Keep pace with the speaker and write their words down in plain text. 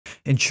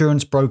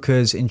Insurance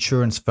brokers,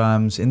 insurance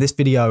firms. In this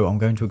video, I'm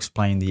going to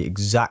explain the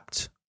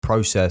exact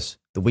process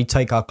that we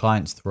take our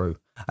clients through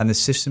and the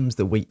systems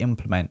that we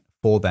implement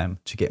for them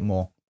to get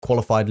more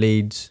qualified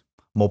leads,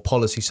 more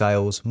policy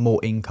sales, more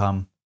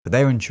income for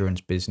their insurance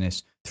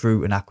business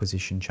through an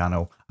acquisition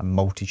channel, a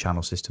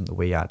multi-channel system that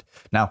we add.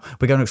 Now,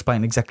 we're going to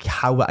explain exactly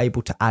how we're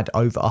able to add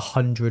over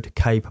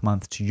 100K per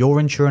month to your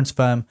insurance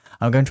firm.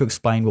 And I'm going to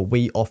explain what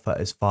we offer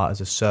as far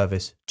as a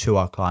service to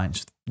our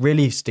clients,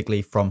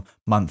 realistically from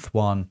month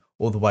 1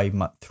 all the way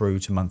through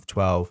to month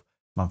 12,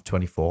 month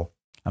 24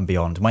 and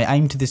beyond. My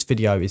aim to this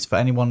video is for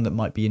anyone that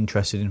might be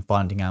interested in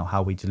finding out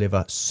how we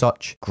deliver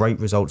such great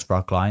results for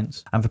our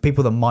clients, and for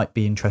people that might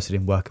be interested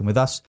in working with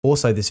us.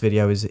 Also, this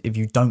video is if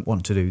you don't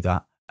want to do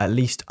that, at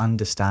least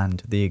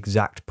understand the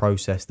exact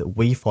process that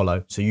we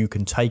follow so you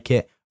can take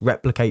it,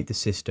 replicate the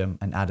system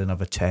and add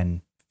another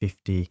 10,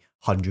 50,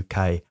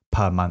 100K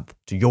per month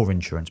to your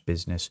insurance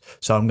business.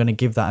 So I'm going to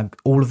give that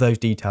all of those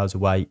details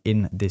away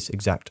in this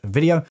exact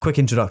video. Quick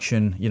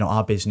introduction,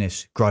 our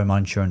business,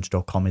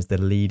 growmyinsurance.com, is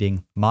the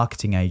leading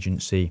marketing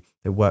agency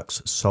that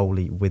works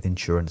solely with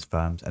insurance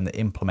firms and that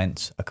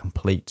implements a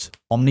complete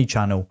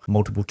omni-channel,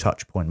 multiple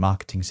touch point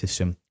marketing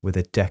system with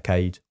a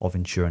decade of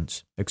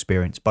insurance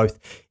experience, both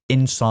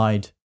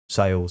inside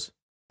sales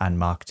and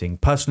marketing.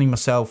 Personally,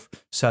 myself,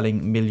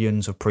 selling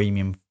millions of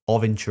premium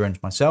of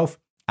insurance myself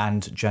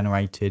and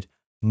generated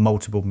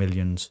multiple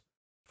millions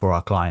for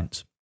our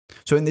clients.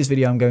 So in this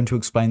video, I'm going to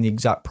explain the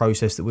exact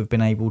process that we've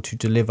been able to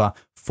deliver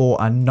for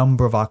a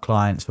number of our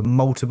clients, for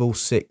multiple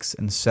 6-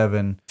 and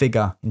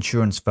 7-figure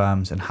insurance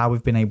firms, and how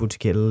we've been able to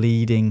get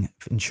leading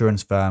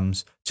insurance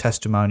firms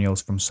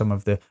testimonials from some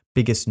of the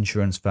biggest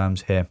insurance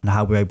firms here, and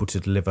how we're able to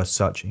deliver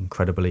such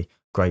incredibly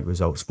great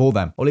results for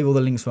them. I'll leave all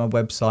the links from our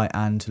website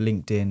and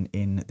LinkedIn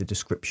in the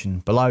description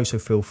below, so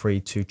feel free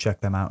to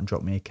check them out and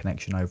drop me a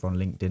connection over on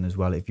LinkedIn as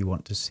well if you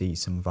want to see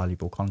some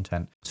valuable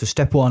content. So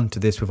step 1 to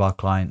this with our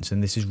clients,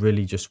 and this is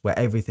really just where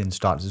everything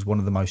starts, is one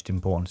of the most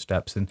important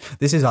steps, and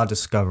this is our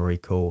discovery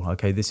call.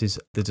 Okay, this is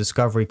the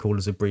discovery call,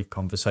 is a brief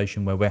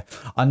conversation where we're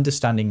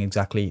understanding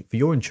exactly for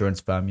your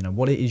insurance firm,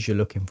 what it is you're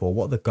looking for,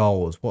 what are the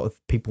goals, what are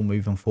people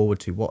moving forward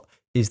to, what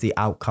is the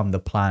outcome, the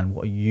plan,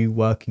 what are you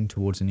working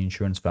towards in the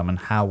insurance firm, and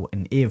how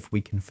and if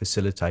we can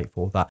facilitate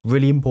for that.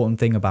 Really important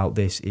thing about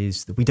this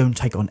is that we don't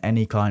take on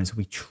any clients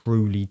we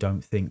truly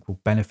don't think will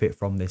benefit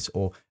from this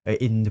or are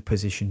in the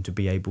position to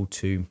be able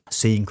to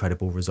see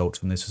incredible results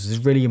from this. This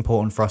is really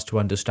important for us to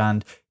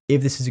understand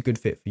if this is a good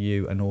fit for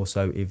you, and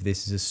also if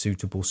this is a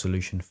suitable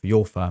solution for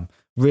your firm.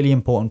 Really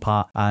important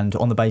part, and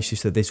on the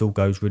basis that this all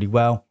goes really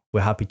well,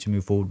 we're happy to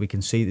move forward. We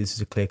can see this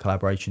is a clear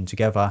collaboration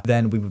together.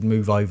 Then we would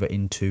move over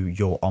into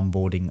your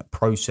onboarding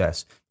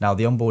process. Now,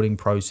 the onboarding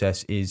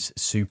process is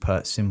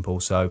super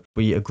simple. So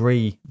we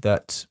agree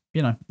that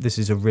this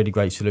is a really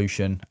great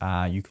solution.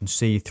 You can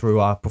see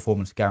through our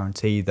performance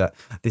guarantee that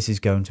this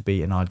is going to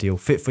be an ideal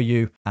fit for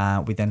you.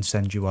 We then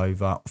send you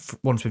over,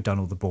 once we've done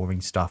all the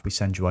boring stuff, we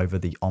send you over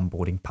the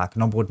onboarding pack.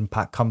 An onboarding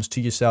pack comes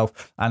to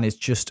yourself, and it's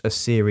just a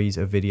series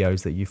of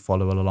videos that you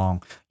follow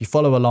along. You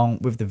follow along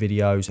with the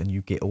videos and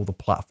you get all the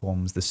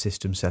platforms, the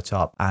system set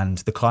up. And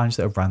the clients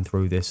that have ran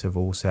through this have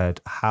all said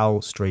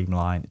how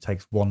streamlined. It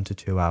takes 1 to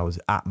 2 hours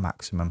at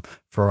maximum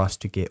for us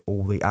to get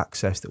all the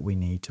access that we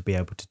need to be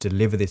able to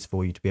deliver this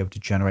for you, to be able to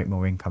generate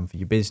more income for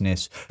your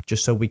business,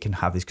 just so we can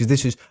have this, because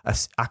this is an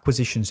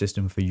acquisition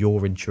system for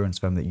your insurance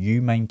firm that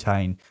you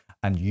maintain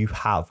and you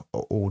have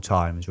at all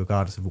times,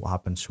 regardless of what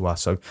happens to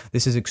us. So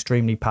this is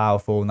extremely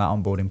powerful, and that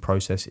onboarding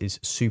process is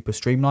super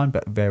streamlined,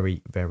 but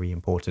very, very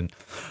important.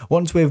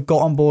 Once we've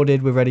got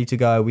onboarded, we're ready to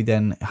go, we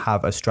then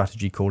have a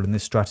strategy call. And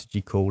this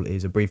strategy call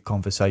is a brief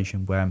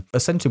conversation where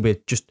essentially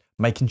we're just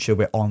making sure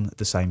we're on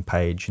the same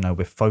page.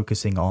 We're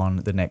focusing on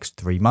the next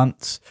 3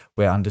 months.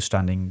 We're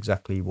understanding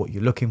exactly what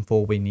you're looking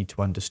for. We need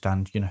to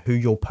understand, who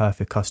your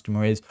perfect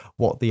customer is,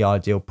 what the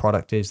ideal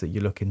product is that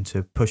you're looking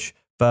to push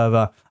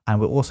further, and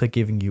we're also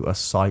giving you a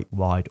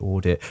site-wide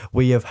audit.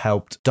 We have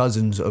helped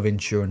dozens of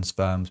insurance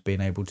firms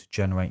being able to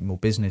generate more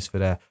business for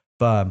their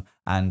firm,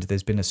 and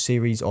there's been a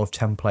series of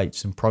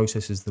templates and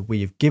processes that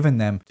we have given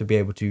them to be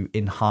able to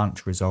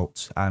enhance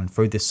results. And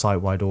through this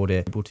site-wide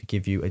audit, able to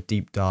give you a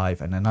deep dive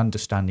and an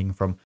understanding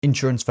from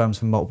insurance firms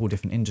from multiple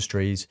different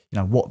industries,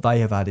 what they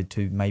have added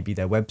to maybe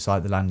their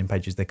website, the landing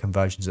pages, their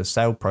conversions, their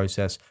sale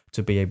process,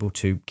 to be able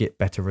to get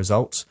better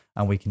results.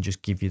 And we can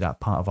just give you that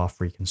part of our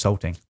free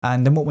consulting.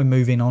 And then what we're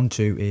moving on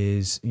to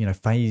is,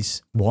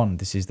 phase 1.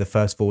 This is the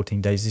first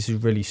 14 days. This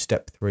is really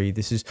step 3.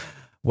 This is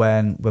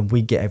when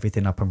we get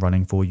everything up and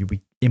running for you.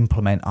 We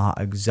implement our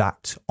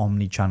exact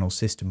omni-channel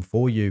system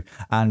for you.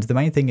 And the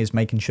main thing is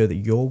making sure that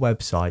your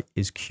website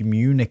is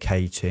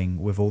communicating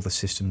with all the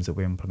systems that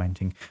we're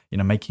implementing,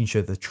 making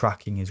sure the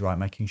tracking is right,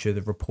 making sure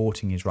the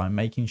reporting is right,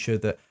 making sure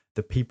that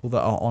the people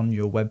that are on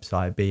your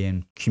website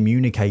being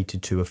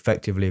communicated to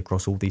effectively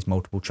across all these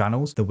multiple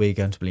channels that we're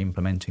going to be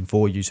implementing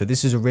for you. So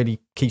this is a really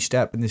key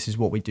step, and this is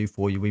what we do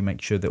for you. We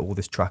make sure that all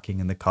this tracking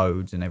and the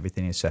codes and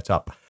everything is set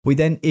up. We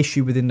then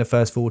issue within the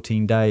first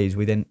 14 days,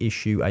 we then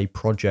issue a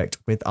project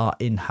with our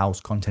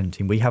in-house content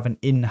team. We have an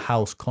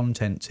in-house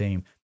content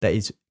team that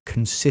is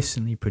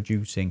consistently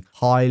producing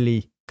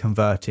highly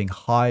converting,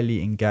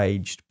 highly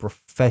engaged,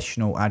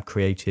 professional ad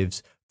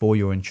creatives for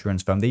your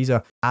insurance firm. These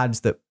are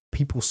ads that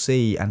people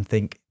see and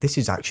think, this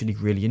is actually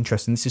really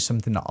interesting. This is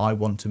something that I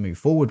want to move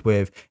forward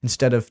with,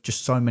 instead of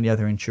just so many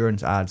other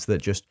insurance ads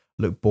that just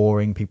look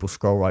boring. People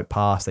scroll right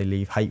past, they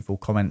leave hateful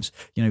comments.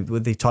 You know,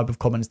 with the type of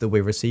comments that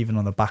we're receiving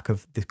on the back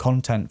of the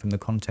content from the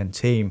content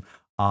team,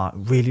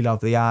 really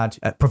love the ad,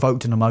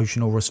 provoked an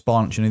emotional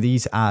response. You know,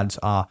 these ads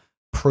are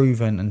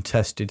proven and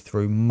tested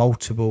through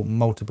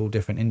multiple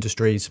different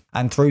industries,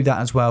 and through that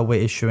as well,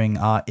 we're issuing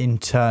our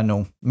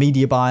internal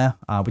media buyer.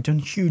 We're doing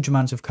huge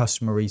amounts of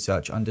customer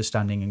research,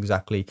 understanding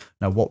exactly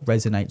what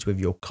resonates with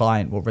your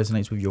client, what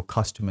resonates with your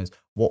customers,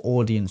 what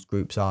audience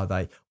groups are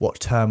they,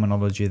 what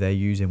terminology they're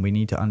using. We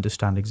need to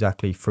understand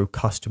exactly through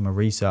customer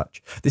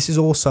research. This is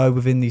also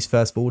within these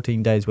first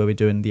 14 days where we're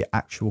doing the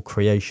actual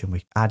creation.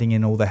 We're adding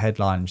in all the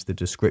headlines, the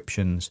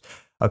descriptions.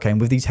 Okay,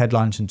 and with these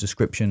headlines and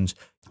descriptions,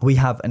 we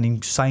have an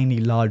insanely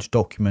large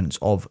document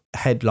of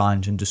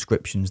headlines and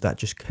descriptions that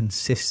just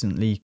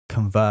consistently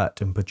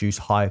convert and produce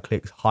higher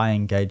clicks, high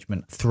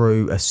engagement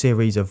through a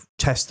series of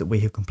tests that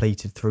we have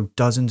completed through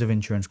dozens of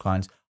insurance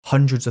clients,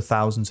 hundreds of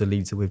thousands of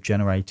leads that we've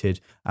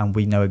generated. And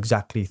we know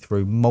exactly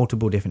through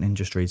multiple different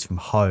industries, from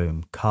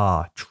home,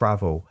 car,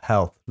 travel,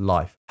 health,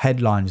 life,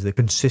 headlines that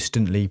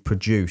consistently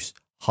produce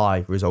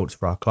high results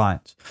for our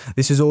clients.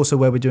 This is also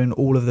where we're doing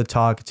all of the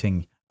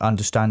targeting,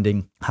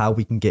 understanding how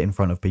we can get in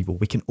front of people.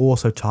 We can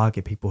also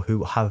target people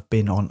who have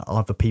been on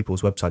other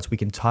people's websites. We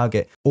can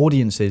target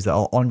audiences that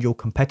are on your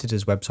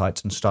competitors'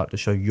 websites and start to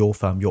show your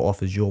firm, your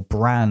offers, your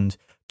brand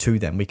to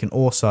them. We can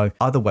also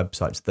other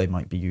websites they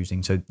might be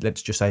using. So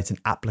let's just say it's an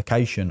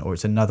application or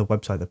it's another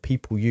website that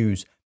people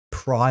use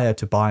prior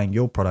to buying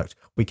your product.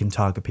 We can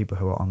target people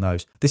who are on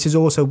those. This is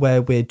also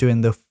where we're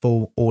doing the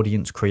full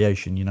audience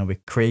creation. You know, we're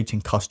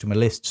creating customer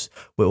lists.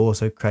 We're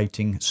also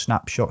creating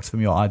snapshots from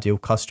your ideal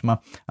customer,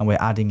 and we're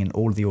adding in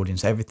all of the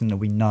audience, everything that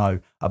we know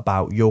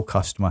about your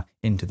customer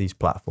into these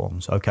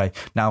platforms. Okay.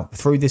 Now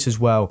through this as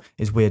well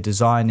is we're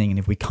designing, and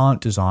if we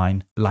can't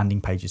design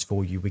landing pages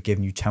for you, we're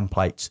giving you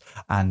templates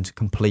and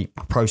complete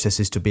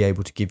processes to be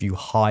able to give you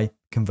high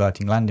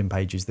converting landing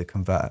pages that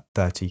convert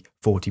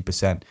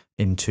 30-40%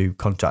 into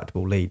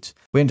contactable leads.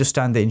 We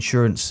understand that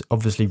insurance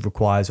obviously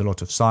requires a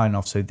lot of sign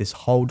off. So this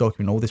whole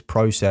document, all this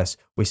process,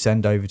 we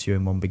send over to you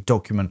in one big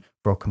document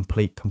for a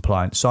complete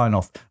compliant sign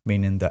off,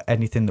 meaning that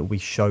anything that we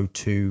show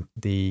to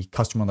the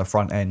customer on the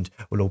front end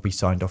will all be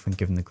signed off and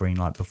given the green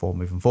light before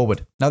moving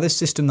forward. Now, this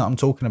system that I'm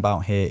talking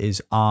about here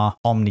is our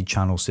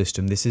omni-channel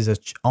system. This is an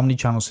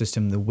omni-channel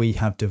system that we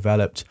have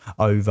developed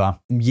over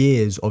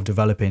years of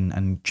developing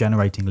and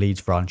generating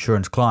leads for our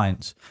insurance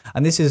clients.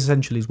 And this is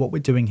essentially what we're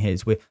doing here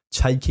is we're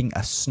taking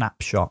a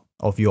snapshot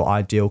of your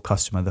ideal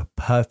customer, the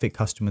perfect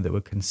customer that will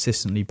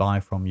consistently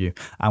buy from you,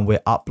 and we're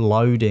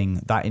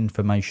uploading that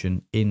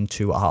information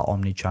into our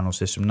omni-channel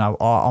system. Now,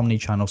 our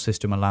omni-channel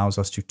system allows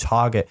us to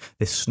target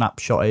this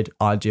snapshotted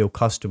ideal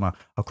customer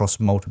across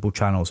multiple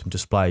channels, from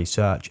display,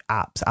 search,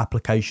 apps,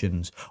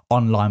 applications,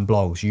 online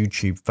blogs,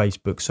 YouTube,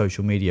 Facebook,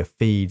 social media,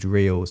 feed,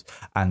 reels,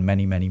 and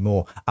many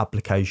more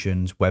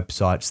applications,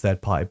 websites,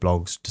 third-party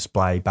blogs,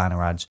 display,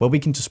 banner ads. Where we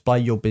can display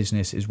your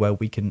business is where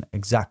we can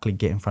exactly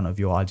get in front of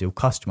your ideal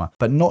customer.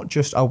 But not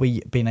just are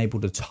we being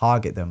able to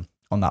target them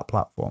on that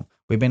platform,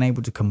 we've been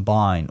able to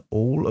combine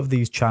all of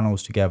these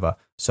channels together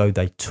so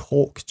they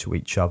talk to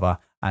each other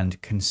and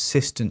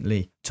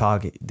consistently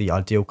target the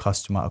ideal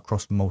customer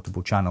across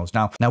multiple channels.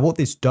 Now what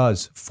this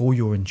does for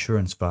your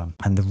insurance firm,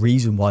 and the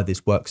reason why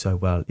this works so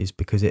well, is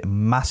because it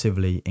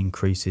massively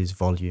increases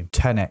volume.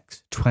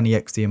 10x,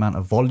 20x the amount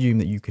of volume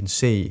that you can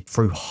see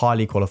through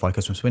highly qualified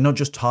customers. So we're not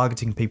just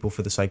targeting people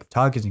for the sake of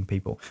targeting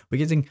people. We're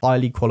getting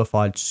highly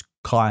qualified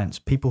clients,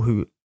 people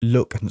who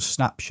look and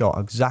snapshot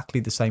exactly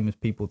the same as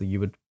people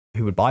that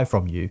who would buy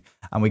from you,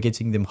 and we're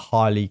getting them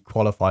highly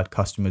qualified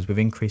customers with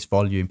increased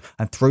volume.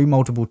 And through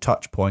multiple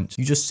touch points,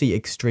 you just see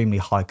extremely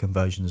high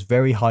conversions,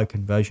 very high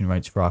conversion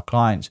rates for our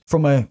clients.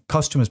 From a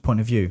customer's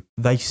point of view,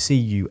 they see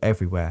you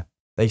everywhere.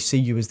 They see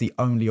you as the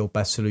only or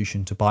best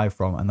solution to buy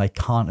from, and they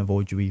can't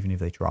avoid you even if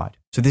they tried.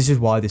 So this is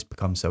why this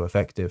becomes so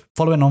effective.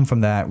 Following on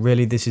from there,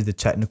 really this is the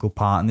technical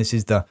part, and this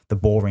is the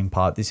boring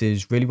part. This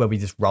is really where we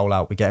just roll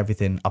out, we get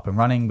everything up and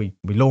running, we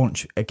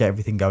launch, get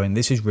everything going.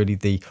 This is really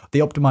the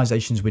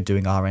optimizations we're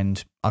doing our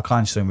end. Our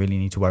clients don't really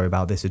need to worry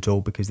about this at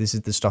all, because this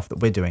is the stuff that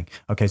we're doing.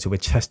 Okay, so we're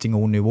testing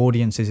all new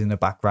audiences in the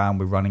background.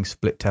 We're running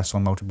split tests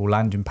on multiple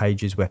landing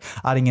pages. We're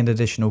adding in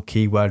additional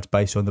keywords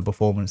based on the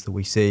performance that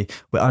we see.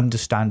 We're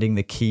understanding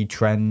the key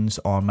trends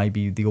on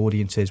maybe the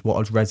audiences, what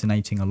is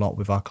resonating a lot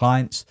with our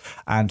clients,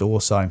 and also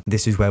so,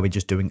 this is where we're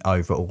just doing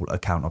overall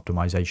account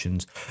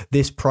optimizations.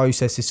 This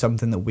process is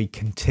something that we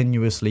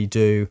continuously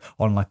do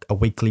on like a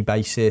weekly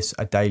basis,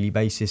 a daily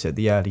basis at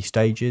the early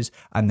stages,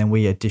 and then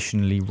we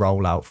additionally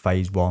roll out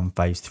phase 1,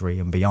 phase 3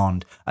 and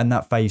beyond. And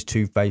that phase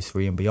 2, phase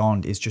 3 and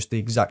beyond is just the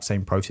exact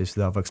same process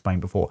that I've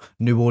explained before.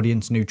 New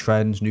audience, new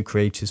trends, new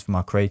creators from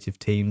our creative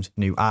teams,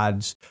 new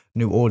ads,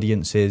 new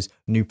audiences,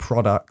 new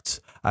products,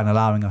 and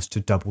allowing us to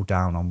double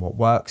down on what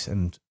works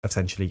and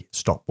essentially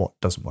stop what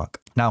doesn't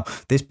work. Now,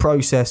 this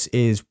process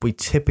is we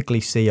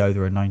typically see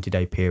over a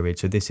 90-day period.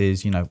 So this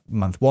is,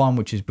 month 1,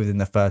 which is within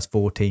the first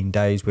 14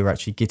 days, we're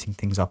actually getting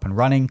things up and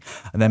running,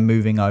 and then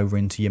moving over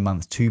into your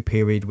month 2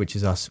 period, which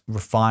is us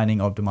refining,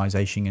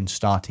 optimization, and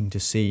starting to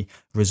see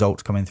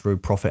results coming through,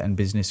 profit and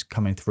business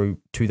coming through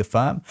to the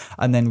firm.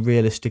 And then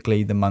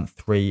realistically, the month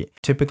 3,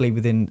 typically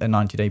within a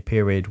 90-day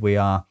period, we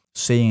are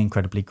seeing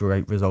incredibly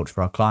great results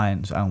for our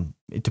clients. And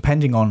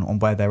depending on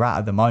where they're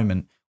at the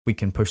moment, we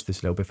can push this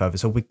a little bit further.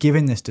 So we're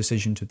giving this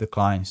decision to the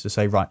clients to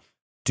say, right,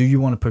 do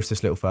you want to push this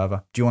a little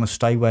further? Do you want to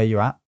stay where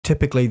you're at?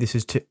 Typically, this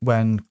is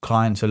when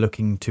clients are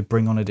looking to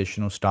bring on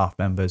additional staff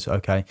members.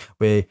 Okay,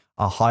 we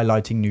are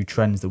highlighting new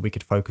trends that we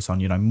could focus on,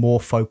 more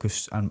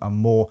focus and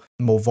more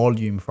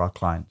volume for our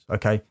clients.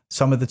 Okay,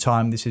 some of the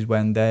time, this is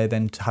when they're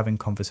then having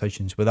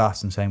conversations with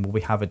us and saying, well,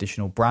 we have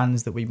additional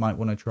brands that we might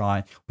want to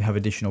try. We have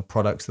additional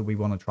products that we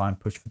want to try and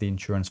push for the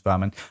insurance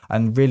firm.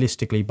 And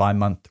realistically, by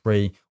month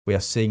 3, we are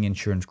seeing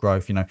insurance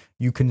growth.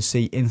 You can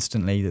see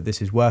instantly that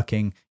this is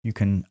working. You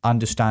can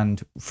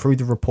understand through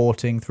the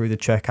reporting, through the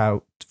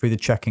checkout, through the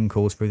check-in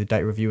calls, through the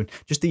data review, and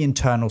just the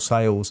internal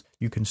sales,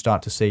 you can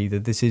start to see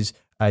that this is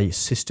a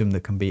system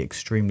that can be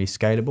extremely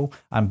scalable.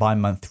 And by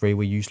month 3,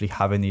 we're usually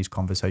having these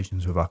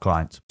conversations with our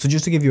clients. So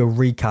just to give you a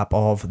recap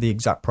of the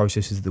exact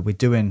processes that we're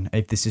doing,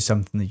 if this is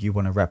something that you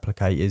want to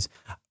replicate, is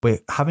we're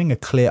having a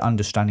clear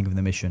understanding of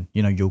the mission,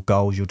 your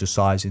goals, your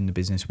desires in the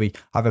business. We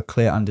have a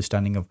clear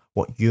understanding of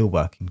what you're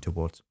working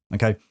towards.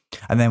 Okay.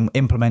 And then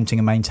implementing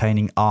and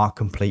maintaining our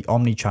complete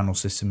omni-channel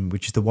system,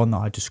 which is the one that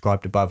I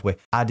described above. We're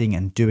adding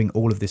and doing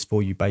all of this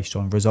for you based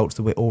on results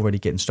that we're already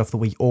getting, stuff that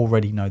we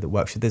already know that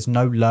works. So there's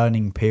no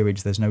learning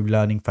periods. There's no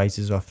learning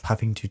phases of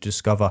having to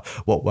discover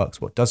what works,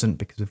 what doesn't,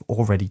 because we've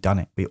already done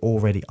it. We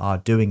already are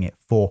doing it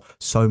for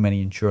so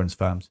many insurance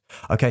firms.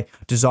 Okay.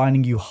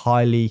 Designing you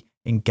highly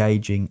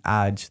engaging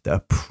ads that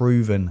are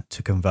proven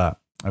to convert.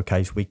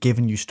 Okay, so we're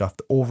giving you stuff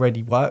that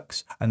already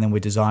works, and then we're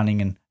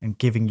designing and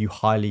giving you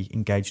highly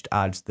engaged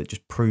ads that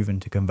just proven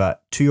to convert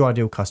to your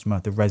ideal customer,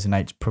 that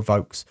resonates,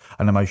 provokes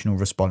an emotional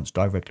response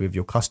directly with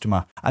your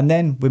customer. And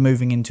then we're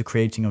moving into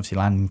creating obviously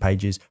landing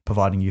pages,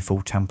 providing you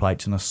full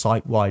templates and a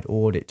site-wide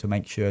audit to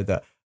make sure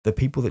that the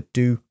people that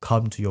do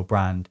come to your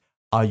brand,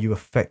 are you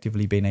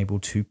effectively being able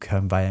to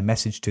convey a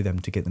message to them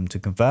to get them to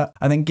convert?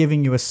 And then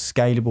giving you a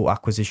scalable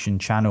acquisition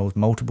channels,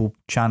 multiple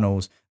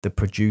channels that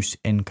produce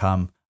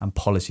income and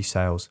policy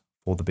sales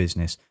for the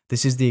business.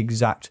 This is the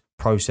exact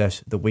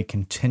process that we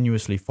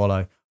continuously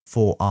follow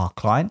for our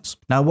clients.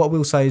 Now, what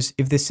we'll say is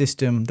if this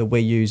system that we're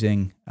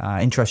using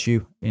interests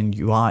you and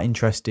you are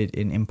interested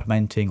in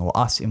implementing or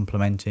us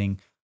implementing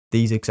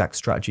these exact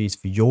strategies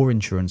for your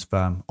insurance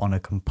firm on a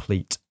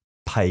complete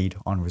paid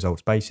on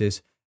results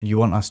basis, and you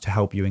want us to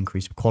help you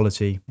increase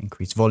quality,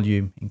 increase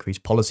volume, increase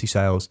policy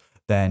sales,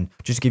 then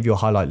just to give you a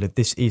highlight, that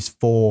this is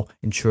for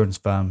insurance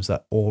firms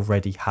that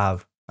already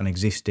have an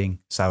existing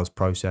sales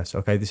process.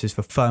 Okay, this is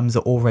for firms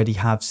that already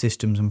have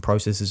systems and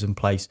processes in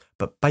place,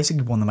 but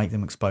basically want to make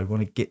them explode,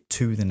 want to get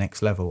to the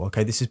next level.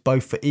 Okay, this is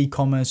both for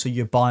e-commerce, so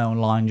your buy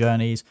online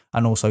journeys,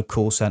 and also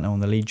call center on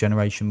the lead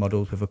generation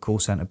models with a call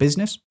center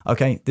business.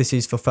 Okay, this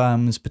is for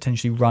firms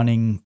potentially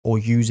running or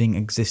using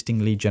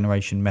existing lead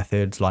generation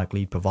methods like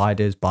lead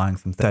providers, buying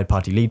from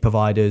third-party lead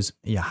providers,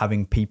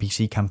 having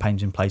PPC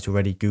campaigns in place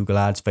already, Google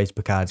ads,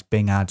 Facebook ads,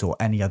 Bing ads, or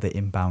any other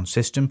inbound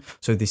system.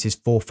 So this is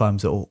for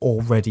firms that are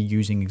already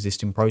using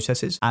existing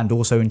processes, and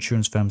also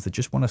insurance firms that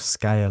just want to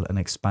scale and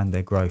expand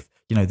their growth.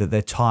 That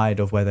they're tired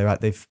of where they're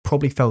at. They've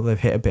probably felt they've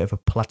hit a bit of a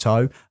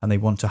plateau, and they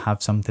want to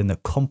have something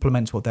that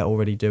complements what they're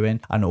already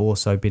doing, and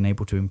also being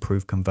able to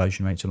improve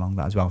conversion rates along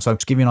that as well. So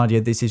to give you an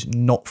idea, this is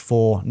not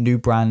for new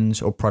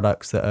brands or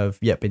products that have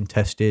yet been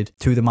tested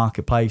to the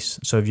marketplace.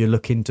 So if you're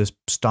looking to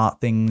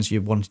start things,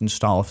 you're wanting to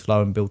start off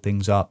slow and build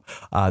things up,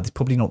 it's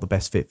probably not the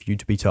best fit for you,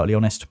 to be totally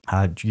honest.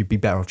 You'd be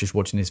better off just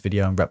watching this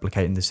video and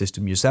replicating the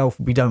system yourself.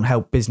 We don't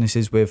help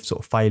businesses with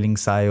sort of failing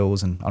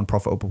sales and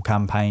unprofitable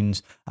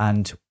campaigns,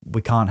 and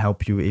we can't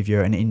help you if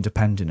you're an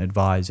independent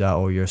advisor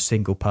or you're a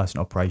single person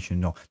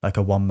operation or like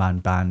a one-man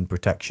band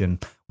protection.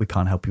 We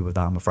can't help you with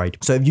that, I'm afraid.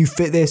 So if you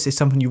fit this, it's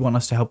something you want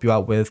us to help you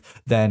out with,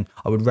 then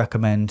I would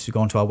recommend to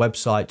go onto our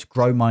website,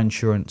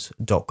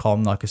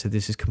 growmyinsurance.com. Like I said,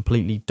 this is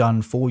completely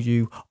done for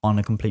you on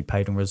a complete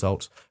paid on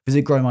results.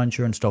 Visit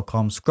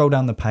growmyinsurance.com, scroll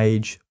down the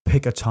page,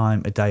 pick a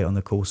time, a date on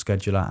the call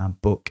scheduler,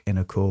 and book in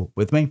a call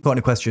with me. Got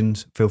any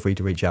questions, feel free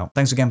to reach out.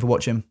 Thanks again for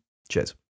watching. Cheers.